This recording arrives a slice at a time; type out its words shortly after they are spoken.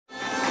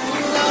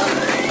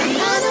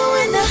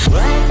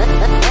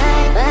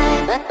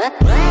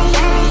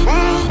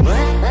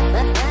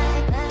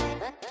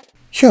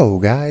Yo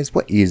guys,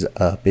 what is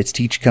up? It's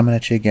Teach coming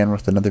at you again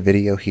with another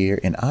video here,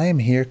 and I am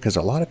here because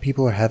a lot of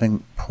people are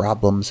having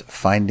problems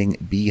finding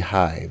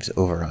beehives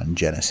over on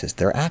Genesis.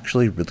 They're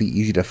actually really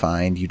easy to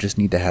find. You just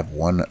need to have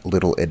one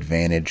little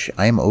advantage.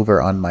 I am over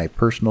on my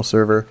personal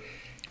server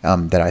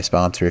that I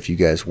sponsor. If you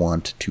guys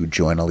want to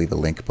join, I'll leave a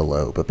link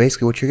below. But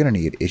basically what you're going to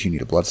need is you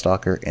need a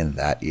bloodstalker, and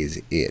that is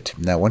it.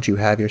 Now once you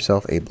have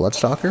yourself a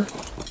bloodstalker,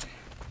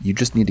 you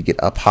just need to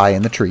get up high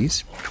in the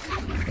trees.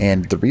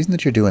 And the reason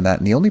that you're doing that,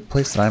 and the only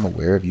place that I'm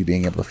aware of you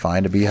being able to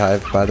find a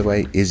beehive, by the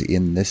way, is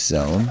in this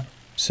zone.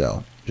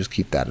 So just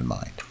keep that in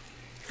mind.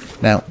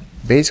 Now,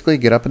 basically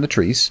get up in the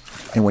trees.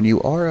 And when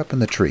you are up in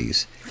the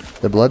trees,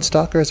 the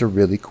bloodstalker has a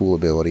really cool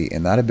ability.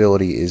 And that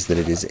ability is that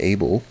it is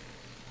able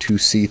to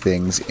see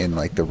things in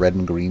like the red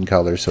and green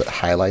colors, so it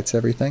highlights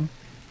everything.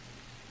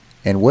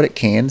 And what it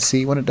can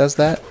see when it does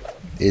that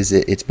is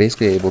it's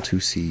basically able to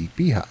see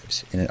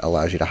beehives, and it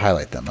allows you to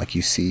highlight them like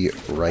you see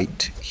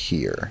right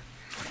here.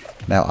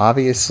 Now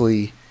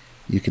obviously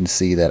you can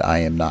see that I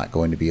am not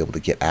going to be able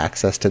to get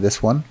access to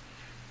this one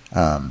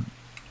no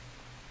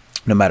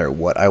matter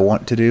what I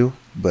want to do,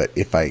 but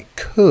if I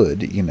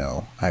could, you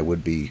know, I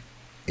would be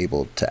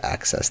able to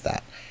access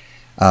that.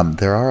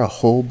 There are a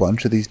whole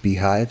bunch of these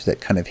beehives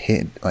that kind of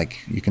hit, like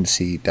you can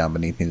see down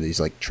beneath me, these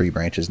like tree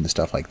branches and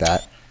stuff like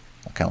that.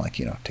 I'll kind of like,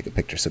 you know, take a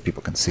picture so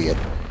people can see it.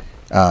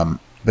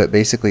 But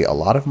basically a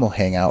lot of them will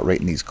hang out right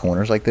in these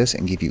corners like this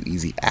and give you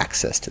easy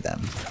access to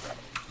them.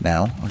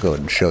 Now, I'll go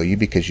ahead and show you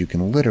because you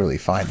can literally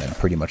find them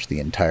pretty much the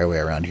entire way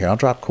around here. I'll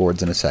drop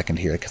cords in a second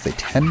here because they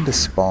tend to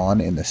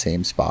spawn in the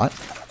same spot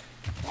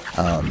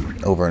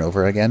over and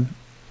over again.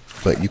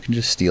 But you can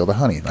just steal the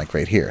honey, like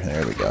right here.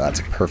 There we go. That's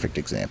a perfect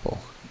example.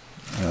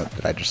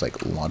 Did I just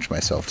like launch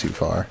myself too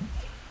far?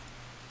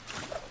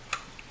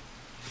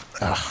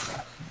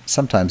 Ugh.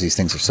 Sometimes these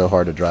things are so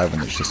hard to drive when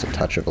there's just a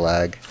touch of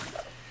lag.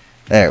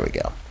 There we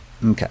go.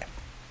 Okay.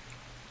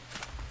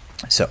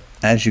 So,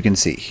 as you can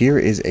see, here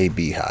is a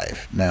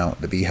beehive. Now,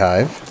 the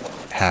beehive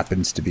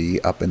happens to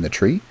be up in the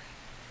tree.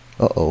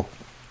 Uh-oh.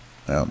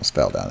 I almost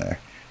fell down there.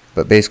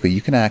 But basically,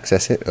 you can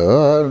access it.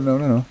 Oh,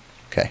 no.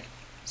 Okay.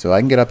 So I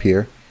can get up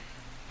here,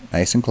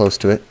 nice and close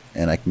to it,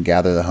 and I can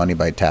gather the honey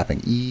by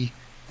tapping E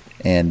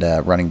and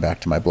running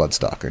back to my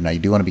bloodstalker. Now, you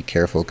do want to be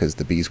careful because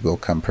the bees will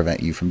come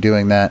prevent you from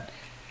doing that.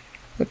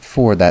 But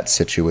for that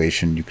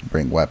situation, you can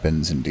bring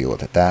weapons and deal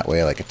with it that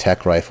way. Like a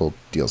tech rifle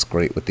deals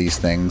great with these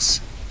things.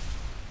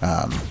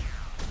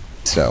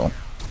 So,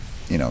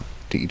 you know,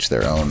 to each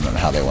their own on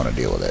how they want to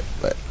deal with it.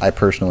 But I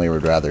personally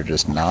would rather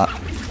just not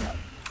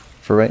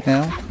for right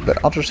now.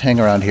 But I'll just hang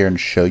around here and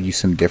show you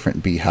some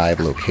different beehive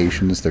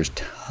locations. There's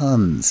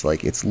tons.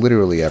 Like, it's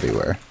literally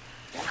everywhere.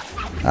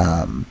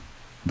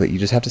 But you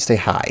just have to stay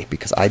high,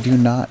 because I do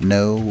not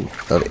know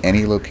of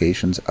any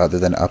locations other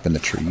than up in the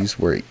trees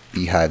where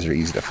beehives are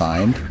easy to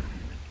find.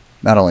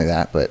 Not only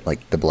that, but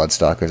like the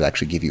bloodstalkers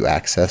actually give you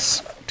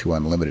access to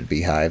unlimited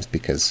beehives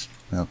because,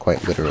 well,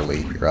 quite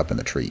literally, you're up in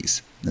the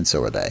trees, and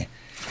so are they.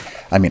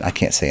 I mean, I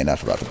can't say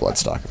enough about the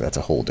bloodstalker, but that's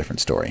a whole different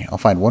story. I'll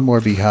find one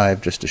more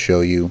beehive just to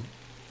show you.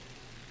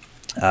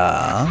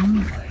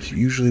 There's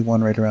usually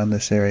one right around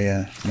this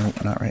area.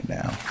 Nope, not right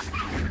now.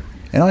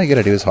 And all you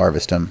gotta do is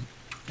harvest them.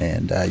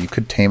 And you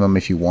could tame them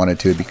if you wanted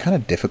to. It'd be kind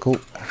of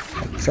difficult.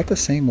 Is that the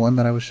same one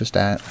that I was just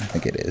at? I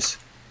think it is.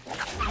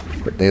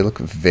 But they look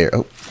very...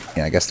 Oh,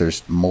 yeah, I guess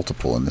there's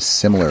multiple in the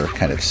similar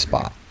kind of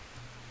spot.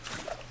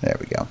 There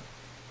we go.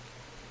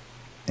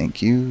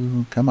 Thank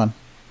you. Come on.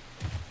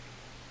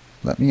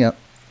 Let me up.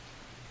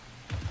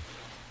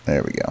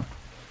 There we go.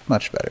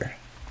 Much better.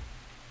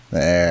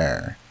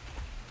 There.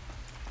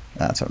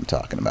 That's what I'm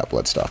talking about,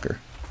 bloodstalker.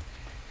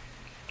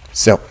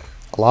 So...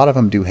 a lot of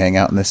them do hang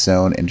out in this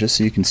zone, and just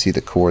so you can see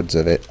the chords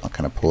of it, I'll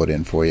kind of pull it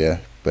in for you.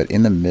 But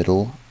in the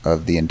middle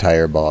of the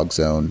entire bog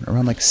zone,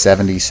 around like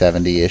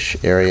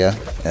 70-ish area,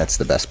 that's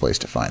the best place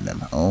to find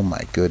them. Oh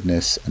my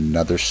goodness,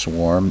 another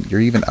swarm.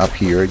 You're even up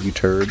here, you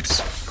turds.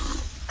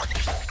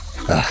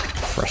 Ugh,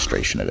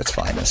 frustration at its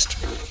finest.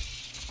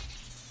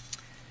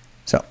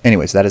 So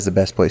anyways, that is the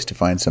best place to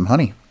find some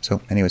honey.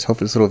 So anyways,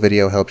 hopefully this little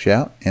video helps you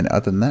out. And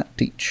other than that,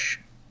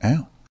 Teach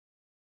out.